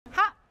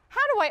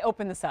I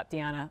open this up,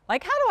 Deanna?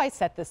 Like, how do I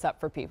set this up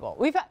for people?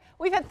 We've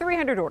had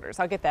 300 orders.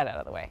 I'll get that out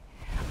of the way.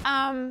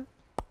 I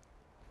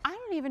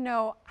don't even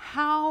know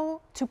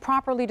how to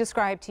properly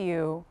describe to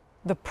you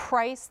the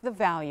price, the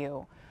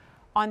value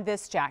on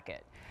this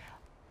jacket.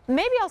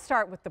 Maybe I'll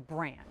start with the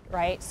brand,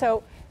 right?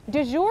 So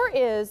Jour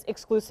is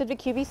exclusive to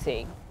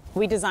QVC.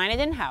 We design it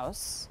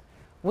in-house.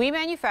 We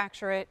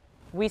manufacture it.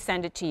 We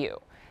send it to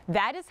you.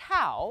 That is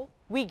how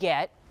we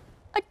get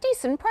a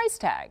decent price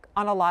tag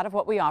on a lot of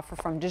what we offer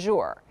from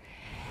Jour.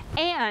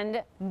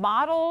 And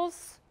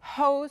models,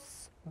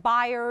 hosts,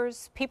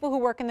 buyers, people who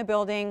work in the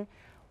building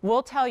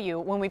will tell you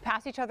when we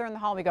pass each other in the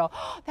hall, we go,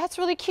 oh, that's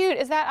really cute.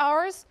 Is that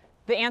ours?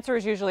 The answer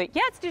is usually,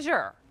 yeah, it's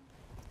Jour.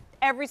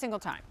 Every single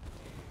time.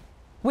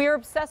 We are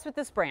obsessed with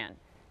this brand.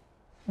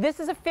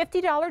 This is a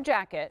 $50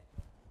 jacket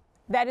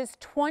that is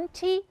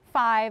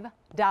 $25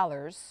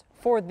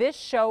 for this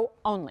show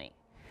only.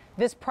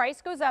 This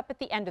price goes up at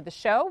the end of the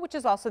show, which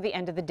is also the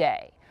end of the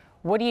day.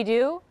 What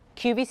do?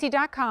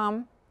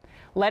 QVC.com.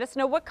 Let us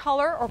know what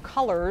color or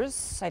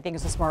colors, I think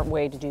is a smart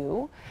way to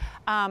do,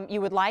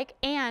 you would like.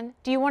 And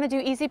do you want to do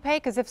easy pay?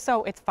 Because if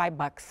so, it's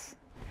 $5.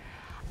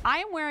 I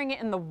am wearing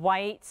it in the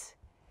white,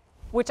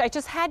 which I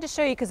just had to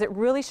show you because it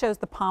really shows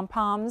the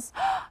pom-poms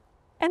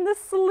and the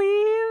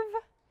sleeve.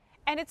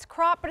 And it's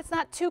cropped, but it's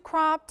not too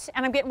cropped.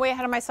 And I'm getting way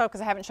ahead of myself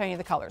because I haven't shown you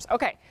the colors.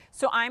 Okay,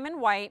 so I'm in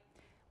white.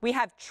 We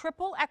have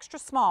triple extra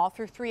small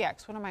through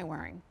 3X. What am I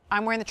wearing?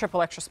 I'm wearing the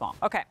triple extra small.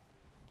 Okay,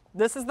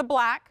 this is the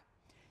black.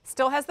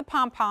 Still has the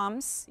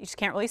pom-poms. You just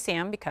can't really see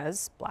them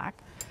because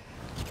black.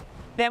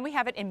 Then we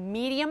have it in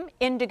medium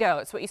indigo.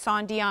 It's what you saw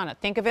in Deanna.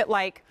 Think of it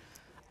like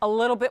a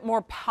little bit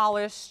more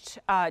polished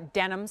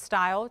denim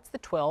style. It's the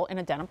twill in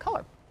a denim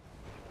color.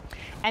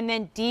 And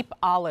then deep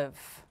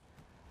olive.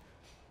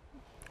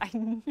 I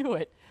knew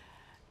it.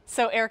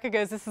 So Erica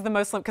goes, this is the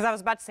most limited, because I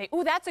was about to say,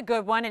 oh, that's a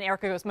good one, and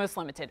Erica goes, most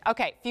limited.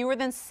 Okay, fewer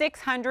than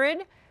 600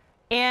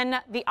 in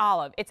the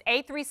olive. It's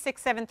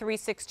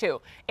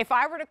A367362. If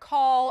I were to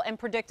call and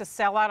predict a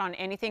sellout on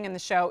anything in the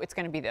show, it's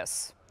going to be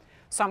this.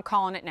 So I'm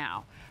calling it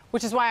now,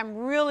 which is why I'm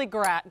really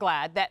glad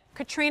that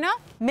Katrina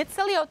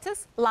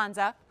Mitsaliotis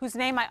Lanza, whose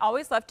name I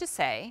always love to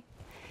say,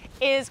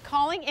 is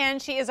calling in.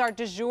 She is our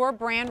Jour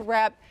brand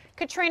rep.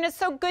 Katrina,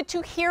 so good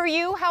to hear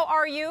you. How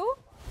are you?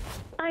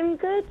 I'm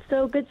good.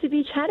 So good to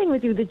be chatting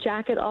with you. The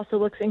jacket also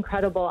looks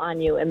incredible on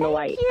you in the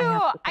white.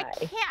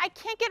 Thank you. I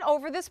can't get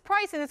over this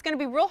price, and it's going to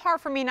be real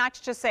hard for me not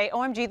to just say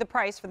OMG the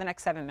price for the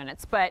next 7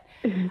 minutes, but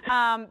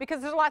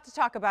because there's a lot to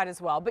talk about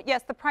as well. But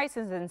yes, the price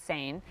is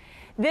insane.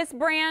 This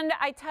brand,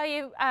 I tell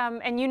you,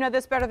 and you know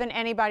this better than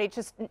anybody,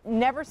 just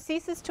never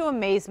ceases to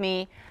amaze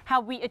me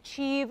how we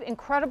achieve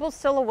incredible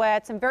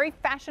silhouettes and very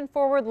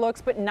fashion-forward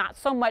looks, but not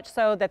so much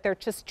so that they're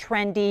just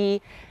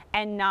trendy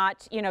and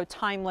not, you know,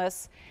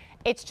 timeless.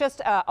 It's just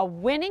a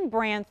winning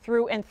brand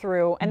through and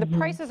through, and the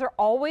prices are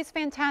always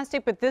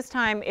fantastic, but this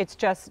time it's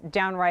just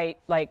downright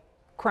like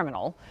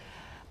criminal.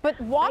 But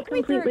walk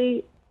me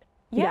through.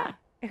 Yeah.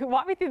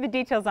 Walk me through the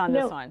details on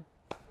this one.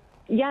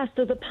 Yeah,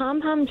 so the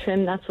pom-pom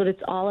trim, that's what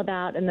it's all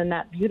about. And then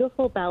that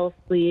beautiful bell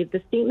sleeve.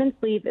 The statement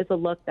sleeve is a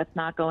look that's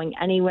not going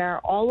anywhere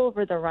all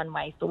over the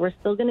runway. So we're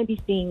still going to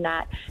be seeing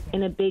that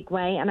in a big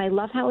way. And I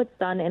love how it's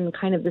done in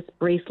kind of this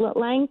bracelet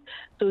length.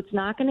 So it's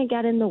not going to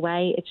get in the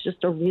way. It's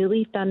just a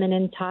really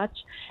feminine touch.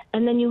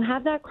 And then you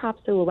have that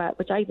crop silhouette,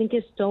 which I think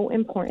is so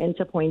important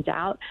to point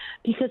out,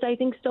 because I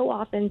think so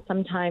often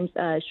sometimes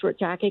a short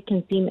jacket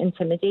can seem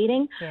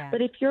intimidating. Yeah.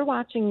 But if you're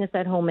watching this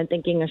at home and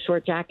thinking a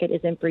short jacket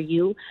isn't for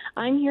you,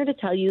 I'm here to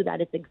tell you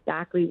that it's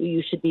exactly what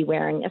you should be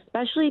wearing,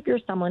 especially if you're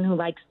someone who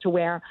likes to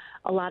wear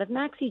a lot of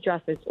maxi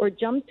dresses or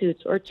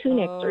jumpsuits or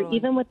tunics, or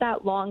even with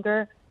that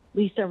longer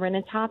Lisa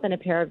Rinna top and a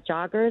pair of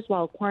joggers.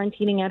 While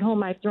quarantining at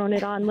home, I've thrown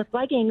it on with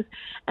leggings,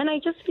 and I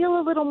just feel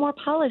a little more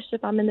polished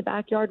if I'm in the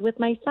backyard with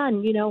my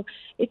son. You know,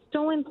 it's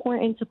so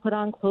important to put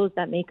on clothes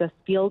that make us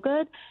feel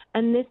good,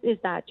 and this is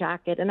that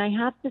jacket. And I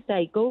have to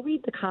say, go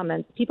read the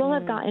comments. People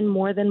have gotten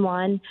more than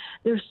one.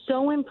 They're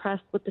so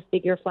impressed with the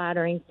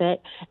figure-flattering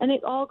fit, and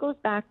it all goes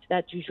back to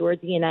that Jour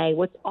DNA.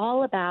 What's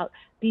all about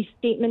these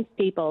statement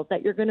staples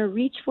that you're going to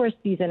reach for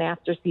season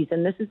after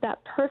season. This is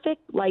that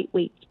perfect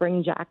lightweight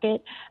spring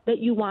jacket that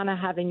you want to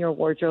have in your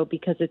wardrobe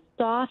because it's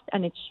soft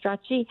and it's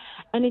stretchy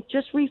and it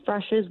just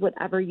refreshes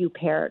whatever you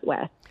pair it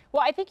with.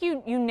 Well, I think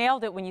you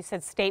nailed it when you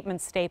said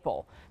statement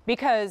staple,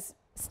 because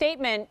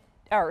statement,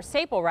 or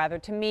staple rather,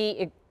 to me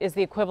it is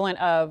the equivalent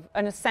of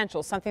an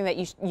essential, something that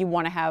you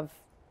want to have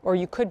or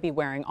you could be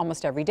wearing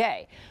almost every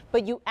day.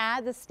 But you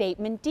add the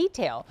statement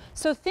detail.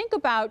 So think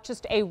about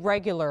just a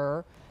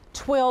regular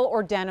twill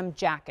or denim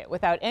jacket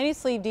without any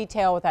sleeve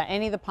detail, without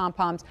any of the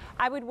pom-poms.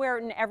 I would wear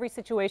it in every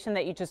situation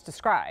that you just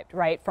described,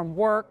 right? From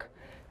work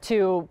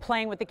to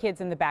playing with the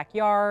kids in the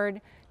backyard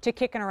to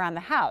kicking around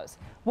the house.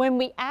 When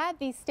we add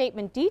these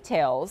statement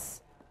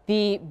details,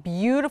 the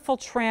beautiful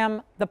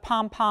trim, the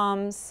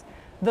pom-poms,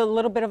 the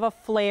little bit of a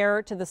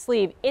flare to the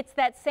sleeve, it's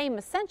that same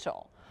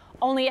essential,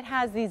 only it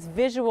has these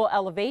visual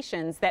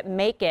elevations that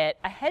make it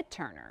a head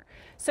turner.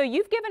 So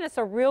you've given us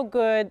a real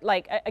good,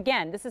 like,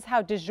 again, this is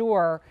how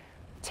Jour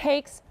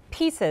takes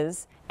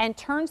pieces and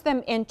turns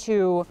them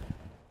into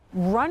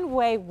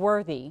runway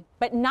worthy,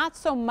 but not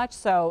so much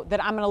so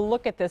that I'm going to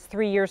look at this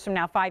 3 years from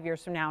now, 5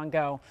 years from now and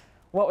go,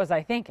 what was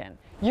I thinking?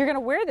 You're going to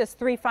wear this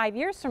 3-5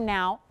 years from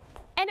now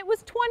and it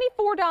was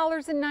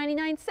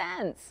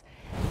 $24.99.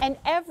 And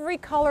every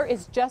color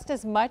is just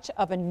as much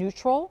of a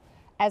neutral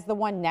as the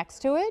one next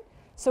to it.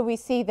 So we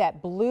see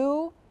that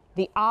blue,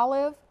 the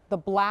olive, the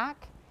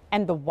black,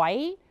 and the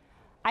white.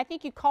 I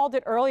think you called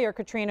it earlier,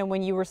 Katrina,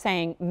 when you were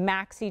saying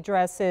maxi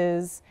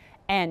dresses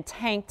and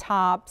tank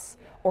tops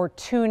or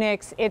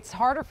tunics. It's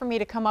harder for me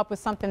to come up with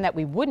something that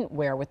we wouldn't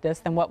wear with this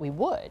than what we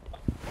would.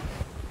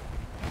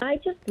 I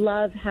just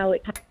love how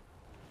it,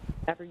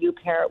 whatever you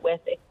pair it with,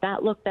 it's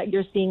that look that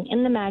you're seeing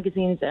in the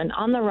magazines and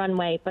on the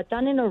runway, but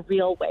done in a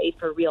real way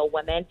for real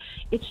women.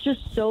 It's just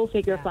so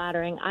figure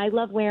flattering. I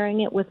love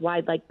wearing it with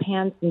wide leg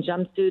pants and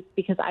jumpsuits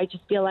because I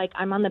just feel like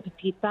I'm on the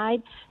petite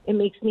side. It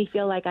makes me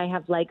feel like I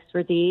have legs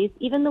for days.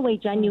 Even the way,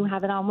 Jen, you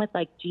have it on with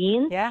like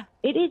jeans. Yeah.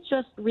 It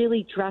just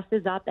really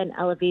dresses up and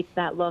elevates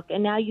that look.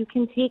 And now you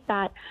can take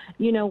that,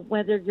 you know,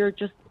 whether you're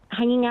just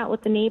hanging out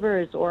with the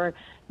neighbors or,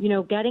 you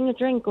know, getting a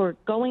drink or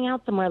going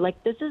out somewhere.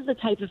 Like, this is the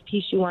type of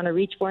piece you want to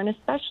reach for. And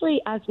especially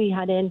as we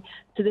head into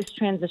this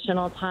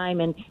transitional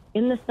time and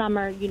in the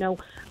summer, you know,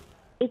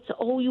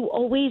 you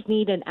always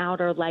need an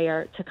outer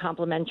layer to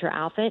complement your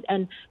outfit,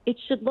 and it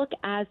should look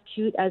as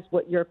cute as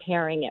what you're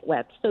pairing it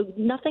with. So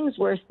nothing's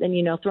worse than,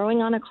 you know,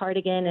 throwing on a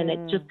cardigan and it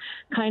just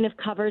kind of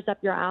covers up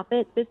your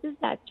outfit. This is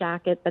that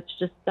jacket that's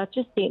just such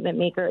a statement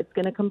maker. It's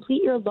going to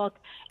complete your look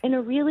in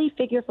a really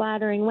figure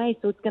flattering way.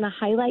 So it's going to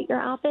highlight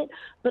your outfit,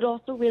 but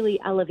also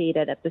really elevate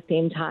it at the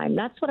same time.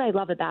 That's what I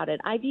love about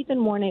it. I've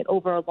even worn it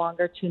over a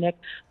longer tunic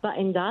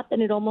buttoned up, and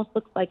it almost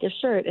looks like a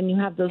shirt. And you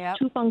have those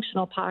two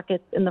functional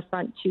pockets in the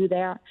front too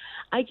there.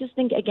 I just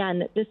think, again,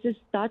 that this is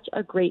such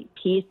a great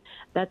piece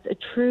that's a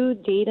true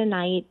day to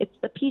night. It's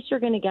the piece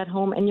you're going to get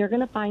home and you're going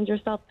to find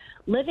yourself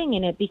living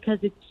in it because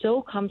it's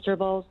so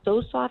comfortable,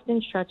 so soft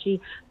and stretchy,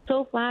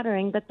 so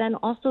flattering, but then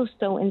also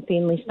so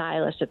insanely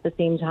stylish at the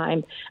same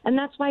time. And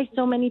that's why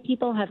so many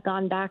people have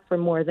gone back for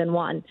more than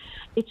one.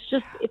 It's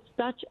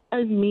such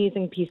an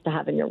amazing piece to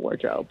have in your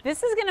wardrobe.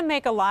 This is going to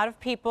make a lot of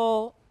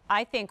people,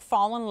 I think,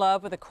 fall in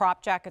love with a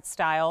crop jacket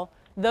style.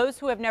 Those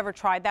who have never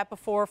tried that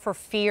before for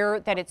fear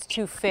that it's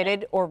too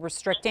fitted or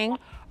restricting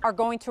are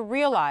going to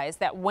realize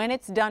that when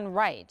it's done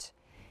right,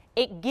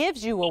 it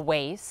gives you a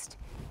waist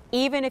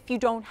even if you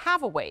don't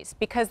have a waist,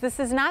 because this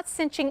is not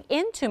cinching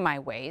into my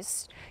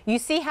waist. You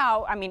see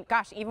how, I mean,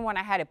 gosh, even when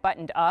I had it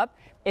buttoned up,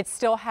 it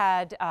still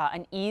had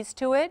an ease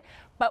to it.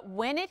 But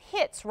when it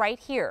hits right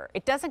here,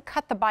 it doesn't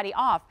cut the body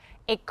off,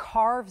 it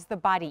carves the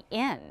body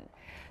in.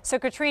 So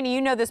Katrina,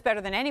 you know this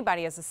better than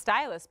anybody as a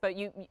stylist, but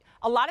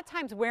a lot of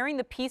times wearing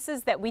the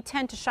pieces that we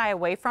tend to shy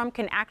away from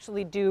can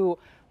actually do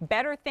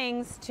better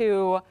things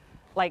to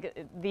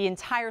like the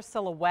entire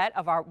silhouette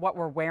of what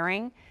we're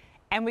wearing.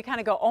 And we kind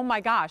of go, oh my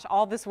gosh,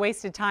 all this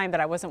wasted time that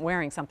I wasn't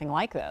wearing something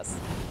like this.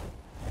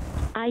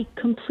 I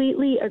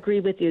completely agree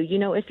with you. You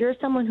know, if you're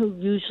someone who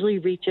usually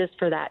reaches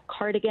for that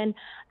cardigan,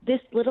 this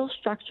little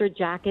structured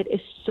jacket is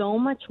so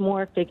much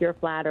more figure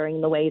flattering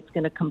the way it's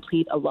going to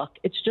complete a look.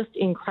 It's just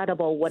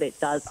incredible what it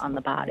does on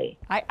the body.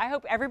 I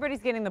hope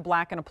everybody's getting the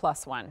black and a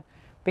plus one,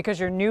 because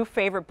your new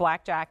favorite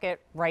black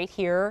jacket right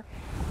here.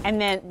 And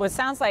then what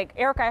sounds like,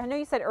 Erica, I know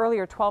you said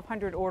earlier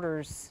 1,200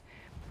 orders.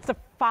 It's a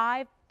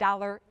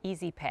 $5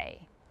 easy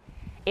pay.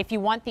 If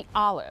you want the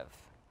olive,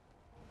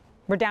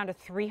 we're down to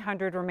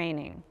 300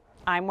 remaining.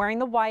 I'm wearing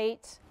the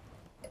white.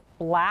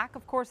 Black,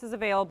 of course, is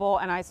available,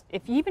 and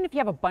even if you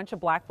have a bunch of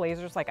black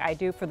blazers like I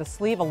do, for the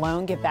sleeve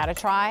alone, give that a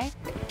try.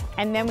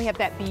 And then we have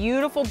that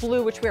beautiful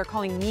blue, which we are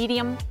calling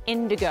medium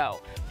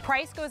indigo.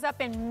 Price goes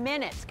up in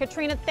minutes.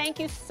 Katrina, thank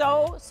you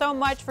so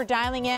much for dialing in.